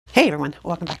Hey everyone,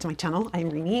 welcome back to my channel.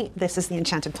 I'm Rini. This is the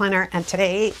Enchanted Planner, and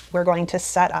today we're going to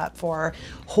set up for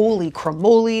holy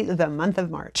cramoly, the month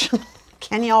of March.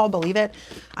 Can y'all believe it?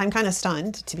 I'm kind of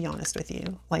stunned, to be honest with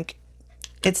you. Like,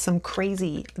 it's some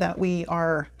crazy that we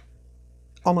are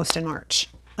almost in March.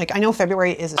 Like, I know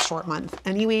February is a short month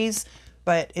anyways,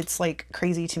 but it's like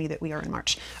crazy to me that we are in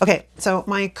March. Okay, so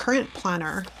my current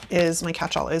planner my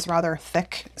catch-all is rather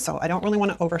thick, so I don't really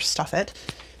want to overstuff it.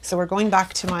 So we're going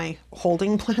back to my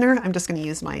holding planner. I'm just going to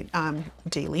use my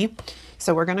daily.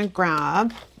 So we're going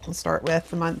to we'll start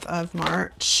with the month of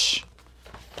March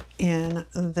in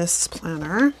this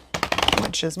planner,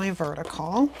 which is my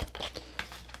vertical.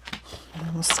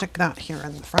 And we'll stick that here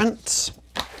in the front.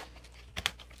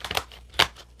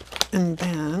 And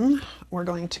then we're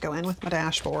going to go in with my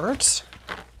dashboard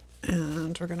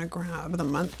and we're going to grab the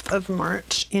month of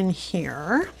March in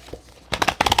here.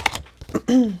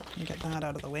 Get that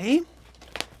out of the way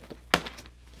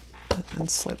and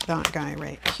slip that guy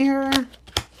right here.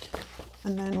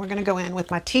 And then we're going to go in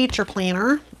with my teacher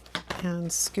planner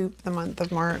and scoop the month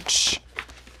of March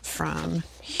from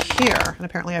here. And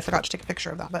apparently I forgot to take a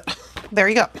picture of that, but there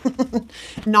you go.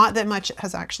 Not that much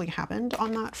has actually happened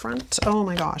on that front. Oh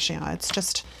my gosh, yeah,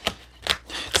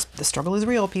 the struggle is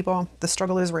real, people. The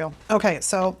struggle is real. Okay,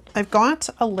 so I've got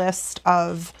a list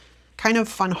of kind of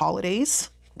fun holidays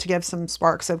to give some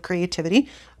sparks of creativity.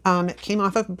 It came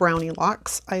off of Brownie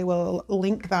Locks. I will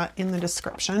link that in the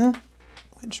description,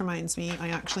 which reminds me, I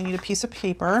actually need a piece of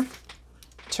paper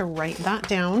to write that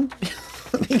down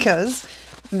because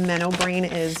Menno Brain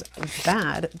is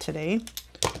bad today.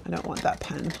 I don't want that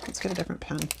pen. Let's get a different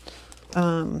pen.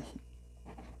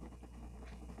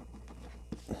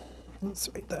 Let's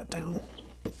write that down.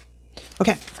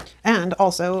 Okay, and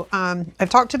also I've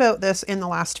talked about this in the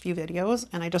last few videos,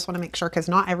 and I just want to make sure, because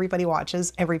not everybody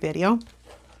watches every video,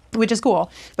 which is cool,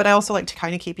 but I also like to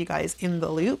kind of keep you guys in the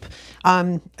loop.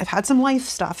 I've had some life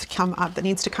stuff come up that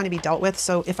needs to kind of be dealt with,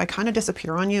 so if I kind of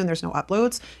disappear on you and there's no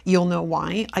uploads, you'll know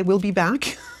why. I will be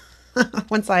back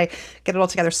once I get it all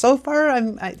together. So far,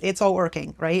 it's all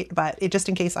working, right? But just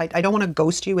in case, I don't want to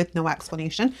ghost you with no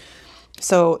explanation.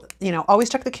 So, you know, always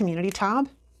check the community tab,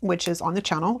 which is on the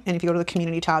channel. And if you go to the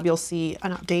community tab, you'll see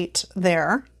an update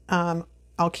there.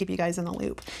 I'll keep you guys in the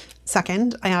loop.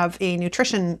 Second, I have a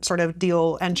nutrition sort of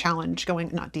deal and challenge going,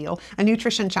 not deal, a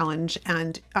nutrition challenge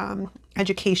and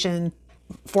education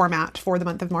format for the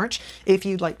month of March. If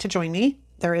you'd like to join me,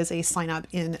 there is a sign up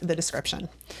in the description.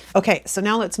 Okay, so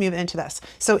now let's move into this.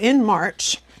 So in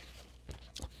March,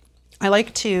 I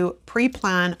like to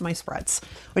pre-plan my spreads,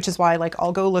 which is why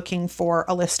I'll go looking for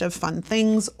a list of fun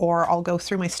things, or I'll go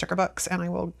through my sticker books and I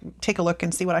will take a look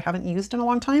and see what I haven't used in a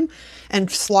long time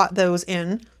and slot those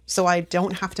in so I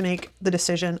don't have to make the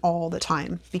decision all the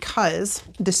time, because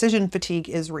decision fatigue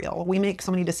is real. We make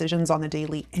so many decisions on the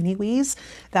daily anyways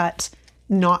that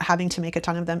not having to make a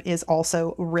ton of them is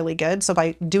also really good. So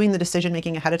by doing the decision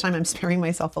making ahead of time, I'm sparing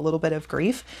myself a little bit of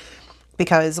grief.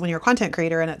 Because when you're a content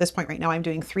creator, and at this point right now, I'm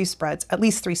doing at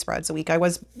least three spreads a week. I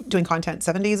was doing content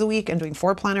 7 days a week and doing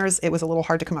 4 planners. It was a little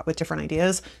hard to come up with different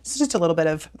ideas. It's just a little bit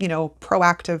of, you know,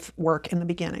 proactive work in the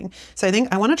beginning. So I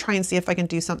think I want to try and see if I can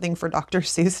do something for Dr.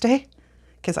 Seuss Day,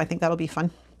 because I think that'll be fun.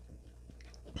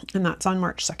 And that's on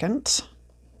March 2nd.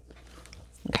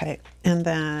 Okay. And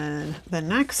then the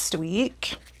next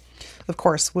week, of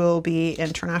course, will be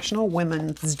International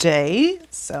Women's Day.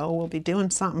 So we'll be doing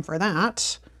something for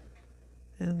that.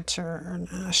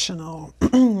 International.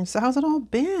 So how's it all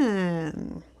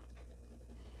been?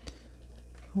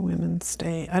 Women's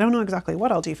Day. I don't know exactly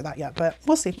what I'll do for that yet, but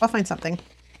we'll see. I'll find something.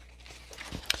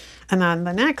 And then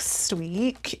the next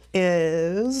week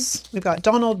we've got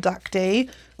Donald Duck Day,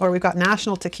 or we've got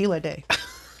National Tequila Day.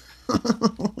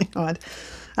 Oh my God.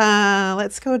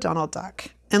 Let's go Donald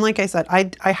Duck. And like I said,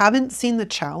 I haven't seen the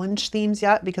challenge themes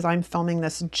yet because I'm filming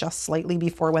this just slightly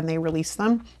before when they release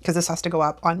them, because this has to go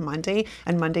up on Monday,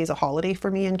 and Monday's a holiday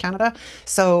for me in Canada.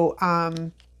 So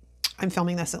I'm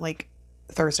filming this at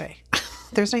Thursday.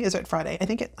 Thursday, is it Friday?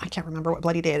 I can't remember what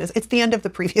bloody day it is. It's the end of the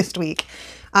previous week.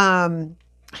 Hang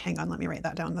on, let me write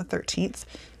that down, the 13th.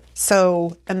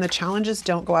 So, and the challenges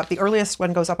don't go up. The earliest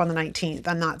one goes up on the 19th,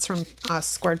 and that's from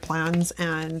Squared Plans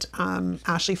and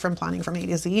Ashley from Planning from A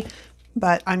to Z.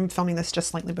 But I'm filming this just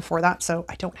slightly before that, so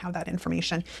I don't have that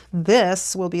information.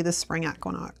 This will be the spring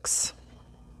equinox.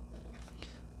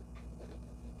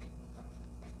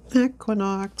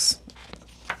 Equinox.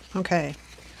 Okay,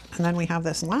 and then we have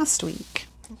this last week.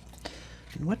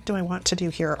 And what do I want to do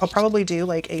here? I'll probably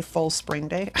do a full spring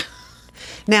day.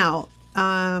 Now,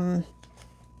 Barnum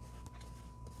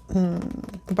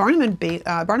and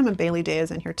Bailey Day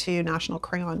is in here too. National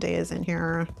Crayon Day is in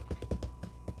here.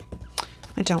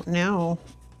 I don't know.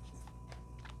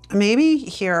 Maybe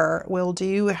here we'll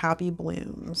do Happy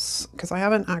Blooms because I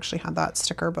haven't actually had that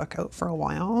sticker book out for a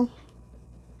while.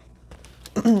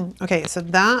 Okay, so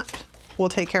that will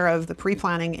take care of the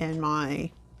pre-planning in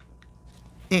my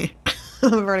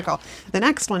vertical. The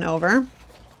next one over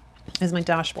is my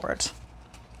dashboard.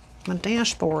 My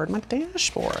dashboard.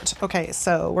 Okay,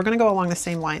 so we're going to go along the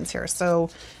same lines here. So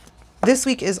this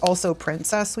week is also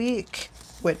Princess Week,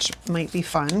 which might be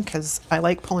fun because I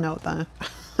like pulling out the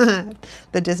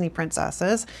the Disney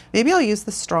princesses. Maybe I'll use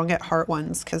the Strong at Heart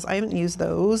ones because I haven't used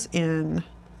those in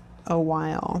a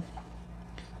while.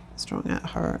 Strong at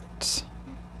Heart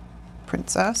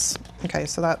Princess. Okay,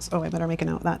 so that's, oh, I better make a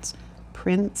note. That's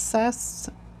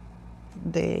Princess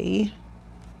Day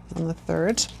on the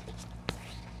 3rd.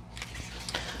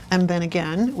 And then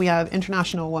again, we have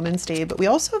International Women's Day, but we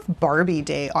also have Barbie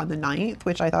Day on the 9th,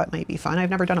 which I thought might be fun. I've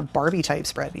never done a Barbie type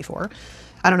spread before.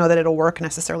 I don't know that it'll work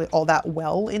necessarily all that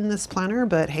well in this planner,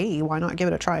 but hey, why not give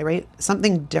it a try, right?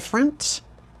 Something different.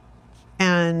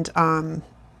 And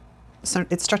so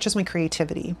it stretches my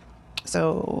creativity.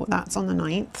 So that's on the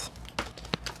 9th.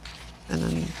 And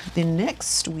then the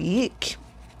next week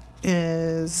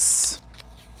is...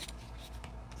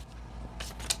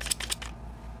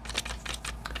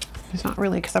 It's not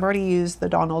really, because I've already used the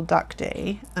Donald Duck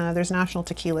Day. There's National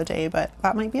Tequila Day, but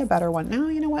that might be a better one. No,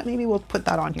 you know what? Maybe we'll put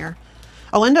that on here.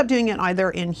 I'll end up doing it either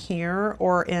in here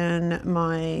or in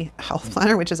my health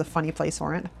planner, which is a funny place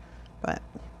for it. But,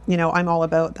 you know, I'm all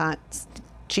about that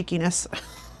cheekiness.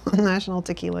 National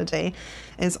Tequila Day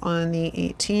is on the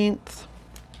 18th.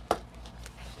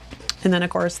 And then, of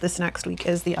course, this next week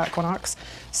is the equinox.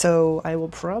 So I will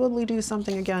probably do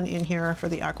something again in here for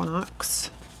the equinox.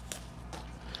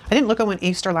 I didn't look at when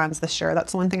Easter lands this year.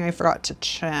 That's the one thing I forgot to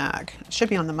check. It should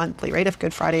be on the monthly, right? If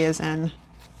Good Friday is in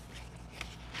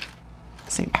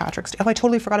St. Patrick's Day. Oh, I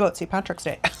totally forgot about St. Patrick's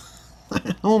Day.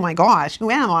 Oh my gosh,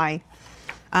 who am I?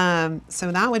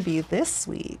 So that would be this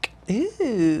week.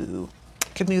 Ooh,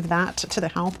 could move that to the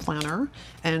health planner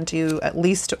and do at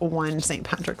least one St.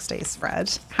 Patrick's Day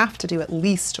spread. Have to do at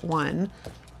least one.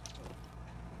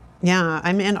 Yeah,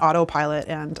 I'm in autopilot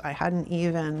and I hadn't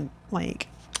even like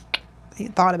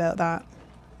thought about that.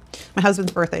 My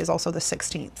husband's birthday is also the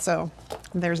 16th, so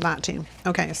there's that too.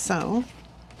 Okay, so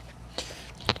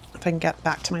if I can get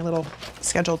back to my little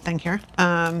scheduled thing here.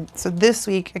 So this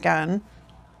week again,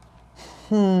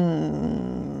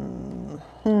 the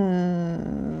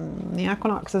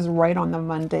equinox is right on the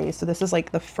Monday, so this is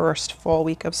like the first full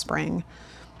week of spring.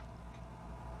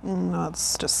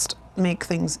 Let's just make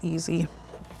things easy.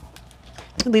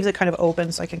 It leaves it kind of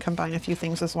open so I can combine a few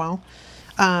things as well.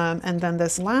 And then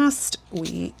this last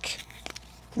week,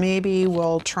 maybe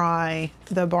we'll try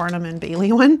the Barnum and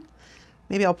Bailey one.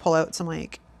 Maybe I'll pull out some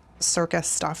like circus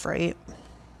stuff, right?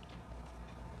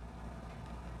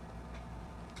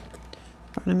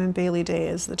 Barnum and Bailey Day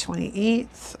is the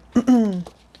 28th. And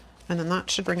then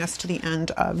that should bring us to the end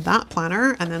of that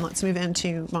planner. And then let's move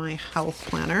into my health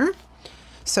planner.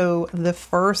 So the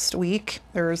first week,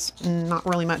 there's not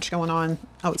really much going on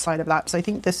outside of that. So I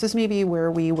think this is maybe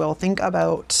where we will think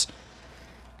about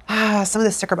some of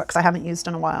the sticker books I haven't used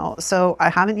in a while. So I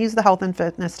haven't used the health and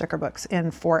fitness sticker books in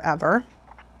forever,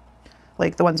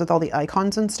 like the ones with all the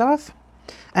icons and stuff.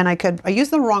 And I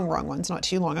used the wrong ones not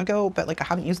too long ago, but like I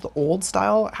haven't used the old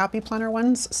style Happy Planner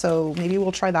ones. So maybe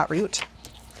we'll try that route.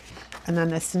 And then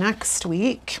this next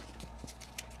week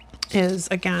is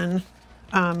again,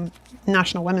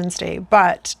 National Women's Day,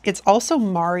 but it's also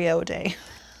Mario Day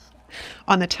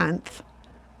on the 10th,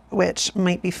 which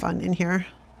might be fun in here.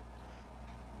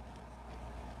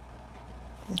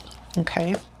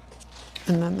 Okay.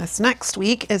 And then this next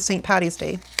week is St. Patty's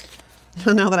Day.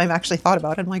 Now that I've actually thought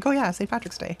about it, I'm like, oh yeah, St.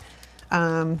 Patrick's Day.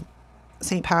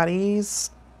 St.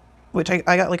 Patty's, which I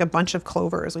got like a bunch of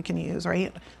clovers we can use,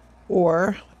 right?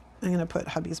 Or I'm going to put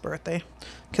hubby's birthday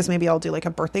because maybe I'll do like a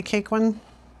birthday cake one.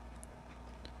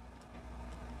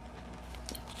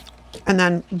 And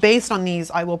then based on these,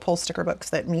 I will pull sticker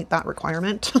books that meet that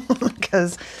requirement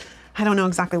because I don't know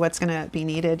exactly what's going to be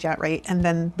needed yet, right? And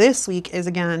then this week is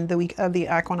again the week of the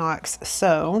equinox.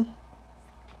 So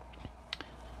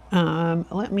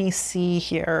let me see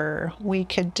here. We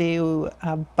could do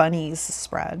a bunnies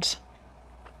spread,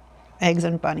 eggs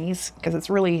and bunnies, because it's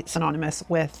really synonymous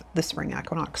with the spring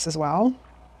equinox as well.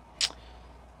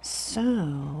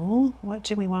 So what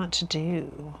do we want to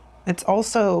do? It's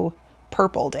also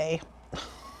Purple Day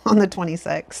on the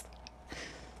 26th.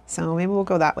 So maybe we'll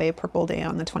go that way, Purple Day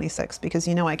on the 26th, because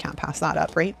you know I can't pass that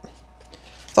up, right?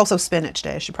 It's also Spinach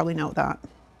Day. I should probably note that.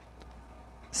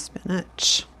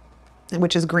 Spinach.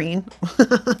 which is green.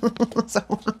 So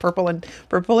purple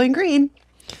and green.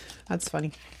 That's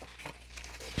funny.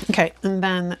 Okay, and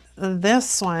then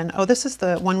this one, oh, this is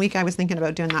the 1 week I was thinking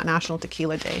about doing that National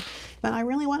Tequila Day, but I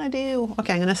really want to do,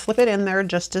 okay, I'm going to slip it in there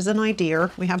just as an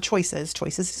idea. We have choices.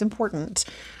 Choices is important.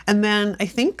 And then I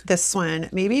think this one,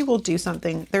 maybe we'll do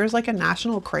something. There's like a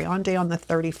National Crayon Day on the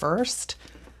 31st.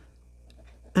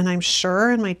 And I'm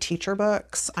sure in my teacher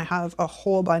books, I have a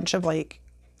whole bunch of like,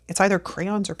 it's either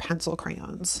crayons or pencil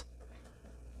crayons.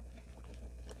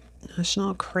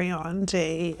 National Crayon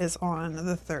Day is on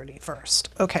the 31st.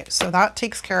 Okay, so that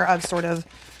takes care of sort of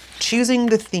choosing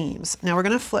the themes. Now we're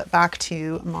going to flip back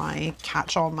to my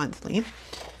catch-all monthly,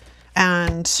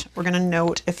 and we're going to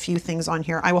note a few things on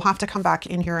here. I will have to come back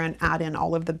in here and add in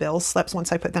all of the bill slips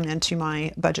once I put them into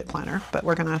my budget planner, but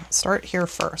we're going to start here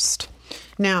first.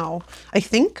 Now, I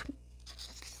think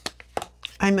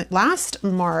last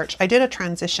March, I did a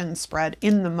transition spread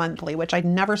in the monthly, which I'd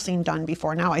never seen done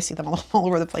before. Now I see them all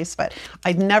over the place, but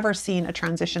I'd never seen a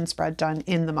transition spread done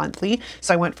in the monthly.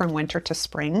 So I went from winter to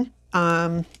spring.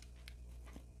 I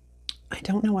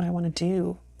don't know what I want to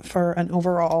do for an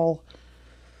overall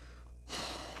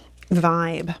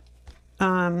vibe.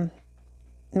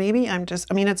 Maybe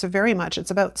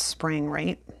it's about spring,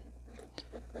 right?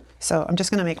 So I'm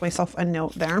just going to make myself a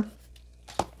note there.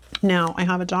 Now, I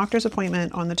have a doctor's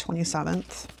appointment on the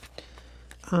 27th.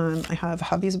 I have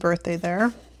hubby's birthday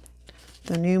there.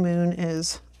 The new moon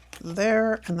is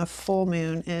there, and the full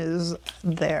moon is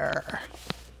there.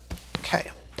 Okay,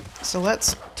 so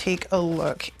let's take a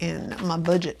look in my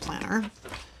budget planner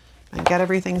and get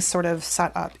everything sort of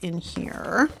set up in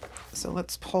here. So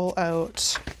let's pull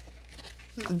out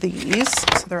these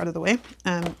so they're out of the way.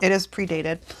 It is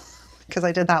predated, because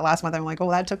I did that last month. I'm like,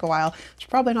 oh, that took a while. Should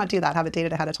probably not do that. Have it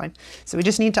dated ahead of time. So we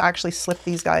just need to actually slip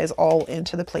these guys all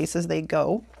into the places they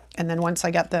go. And then once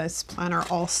I get this planner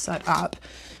all set up,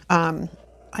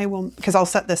 I will, because I'll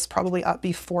set this probably up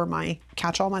before my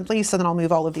catch-all monthly. So then I'll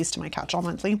move all of these to my catch-all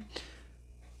monthly.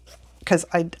 Because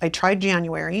I tried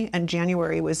January, and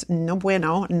January was no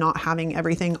bueno. Not having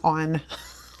everything on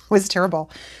was terrible.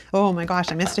 Oh my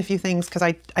gosh, I missed a few things because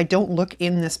I don't look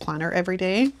in this planner every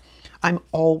day. I'm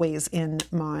always in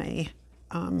my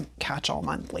catch-all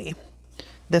monthly.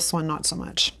 This one, not so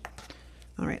much.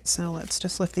 All right, so let's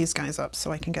just lift these guys up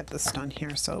so I can get this done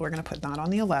here. So we're going to put that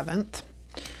on the 11th,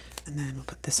 and then we'll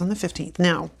put this on the 15th.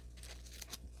 Now,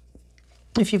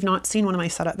 if you've not seen one of my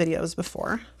setup videos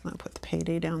before, I'll put the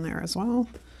payday down there as well.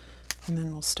 And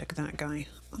then we'll stick that guy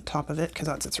on top of it because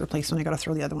that's its replacement. I got to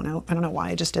throw the other one out. I don't know why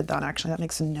I just did that, actually. That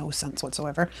makes no sense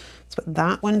whatsoever. Let's put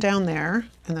that one down there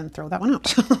and then throw that one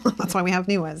out. That's why we have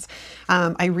new ones.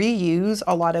 I reuse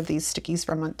a lot of these stickies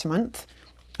from month to month.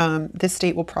 This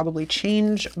date will probably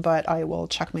change, but I will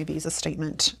check my Visa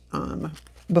statement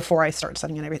before I start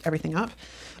setting everything up.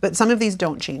 But some of these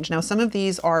don't change. Now, some of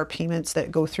these are payments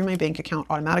that go through my bank account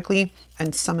automatically,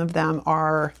 and some of them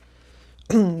are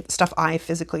stuff I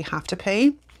physically have to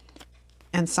pay,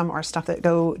 and some are stuff that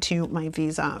go to my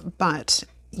Visa. But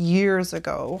years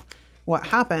ago, what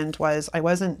happened was I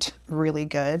wasn't really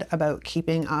good about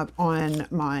keeping up on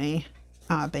my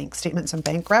bank statements and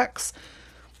bank recs.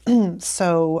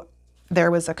 So there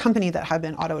was a company that had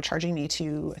been auto charging me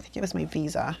to, I think it was my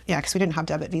Visa. Yeah, because we didn't have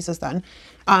debit visas then.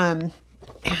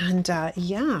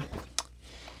 Yeah,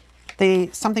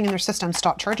 something in their system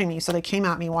stopped charging me. So they came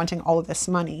at me wanting all of this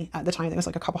money. At the time, it was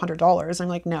like a couple $100s. I'm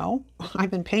like, no,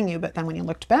 I've been paying you. But then when you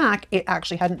looked back, it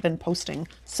actually hadn't been posting.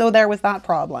 So there was that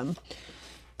problem.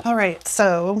 All right,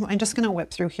 so I'm just going to whip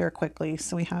through here quickly.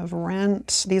 So we have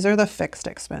rent. These are the fixed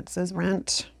expenses.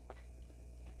 Rent,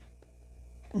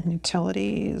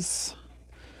 utilities,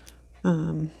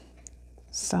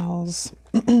 cells.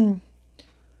 There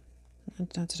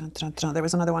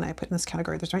was another one I put in this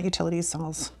category. There's rent, utilities,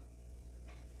 cells,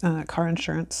 car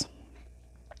insurance.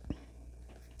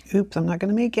 Oops, I'm not going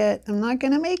to make it. I'm not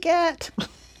going to make it.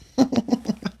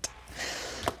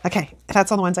 Okay,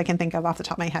 that's all the ones I can think of off the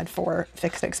top of my head for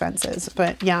fixed expenses.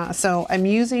 But yeah, so I'm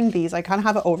using these. I kind of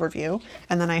have an overview,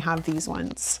 and then I have these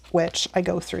ones, which I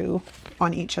go through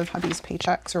on each of hubby's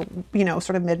paychecks, or, you know,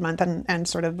 sort of mid-month and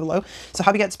sort of below. So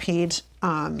hubby gets paid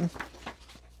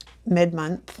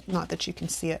mid-month, not that you can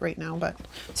see it right now, but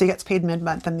so he gets paid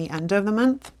mid-month and the end of the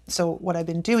month. So what I've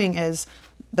been doing is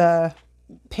the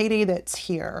payday that's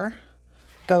here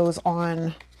goes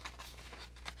on.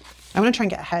 I'm going to try and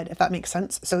get ahead, if that makes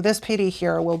sense. So this payday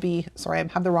here will be, sorry, I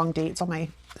have the wrong dates on my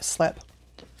slip.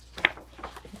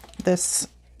 This,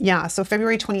 yeah, so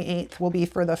February 28th will be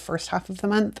for the first half of the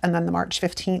month, and then the March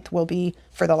 15th will be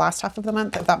for the last half of the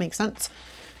month, if that makes sense.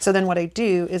 So then what I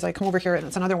do is I come over here, and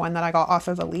it's another one that I got off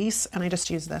of a lease, and I just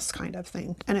use this kind of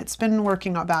thing. And it's been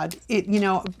working not bad. You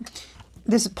know,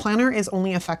 this planner is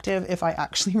only effective if I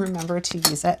actually remember to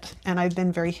use it. And I've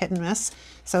been very hit and miss.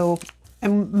 So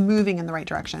I'm moving in the right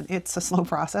direction. It's a slow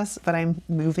process, but I'm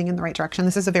moving in the right direction.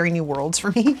 This is a very new world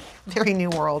for me, very new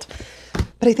world.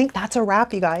 But I think that's a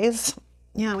wrap, you guys.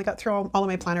 Yeah, we got through all of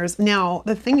my planners. Now,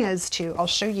 the thing is too, I'll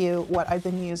show you what I've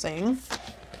been using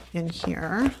in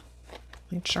here,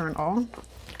 my journal.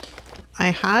 I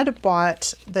had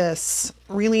bought this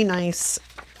really nice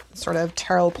sort of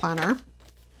tarot planner,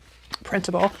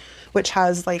 printable, which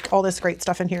has like all this great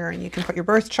stuff in here, and you can put your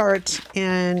birth chart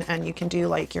in, and you can do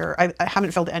like your, I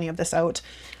haven't filled any of this out.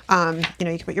 You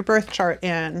know, you can put your birth chart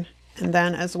in, and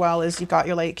then as well as you've got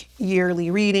your like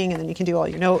yearly reading, and then you can do all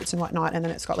your notes and whatnot. And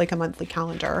then it's got like a monthly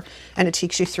calendar, and it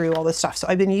takes you through all this stuff. So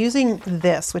I've been using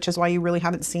this, which is why you really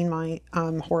haven't seen my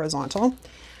horizontal,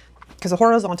 because the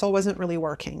horizontal wasn't really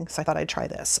working. So I thought I'd try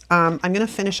this. I'm going to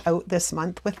finish out this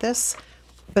month with this,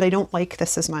 but I don't like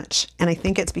this as much. And I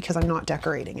think it's because I'm not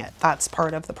decorating it. That's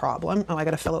part of the problem. Oh, I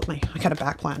got to fill out I got a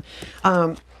back plan.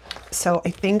 So I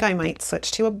think I might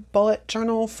switch to a bullet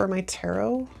journal for my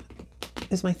tarot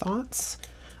is my thoughts.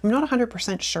 I'm not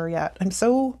 100% sure yet.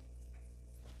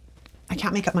 I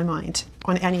can't make up my mind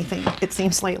on anything, it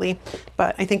seems lately,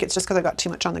 but I think it's just because I got too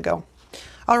much on the go.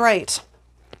 All right.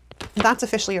 That's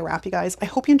officially a wrap, you guys. I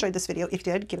hope you enjoyed this video. If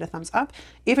you did, give it a thumbs up.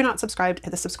 If you're not subscribed, hit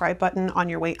the subscribe button on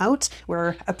your way out.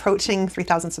 We're approaching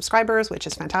 3,000 subscribers, which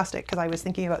is fantastic, because I was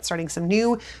thinking about starting some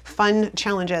new fun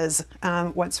challenges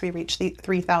once we reach the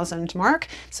 3,000 mark.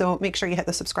 So make sure you hit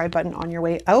the subscribe button on your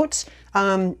way out.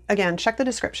 Again, check the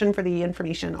description for the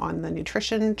information on the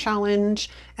nutrition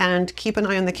challenge, and keep an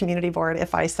eye on the community board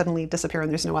if I suddenly disappear and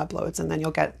there's no uploads, and then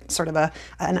you'll get sort of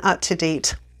an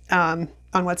up-to-date on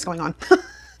what's going on.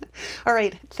 All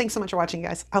right. Thanks so much for watching, you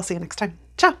guys. I'll see you next time.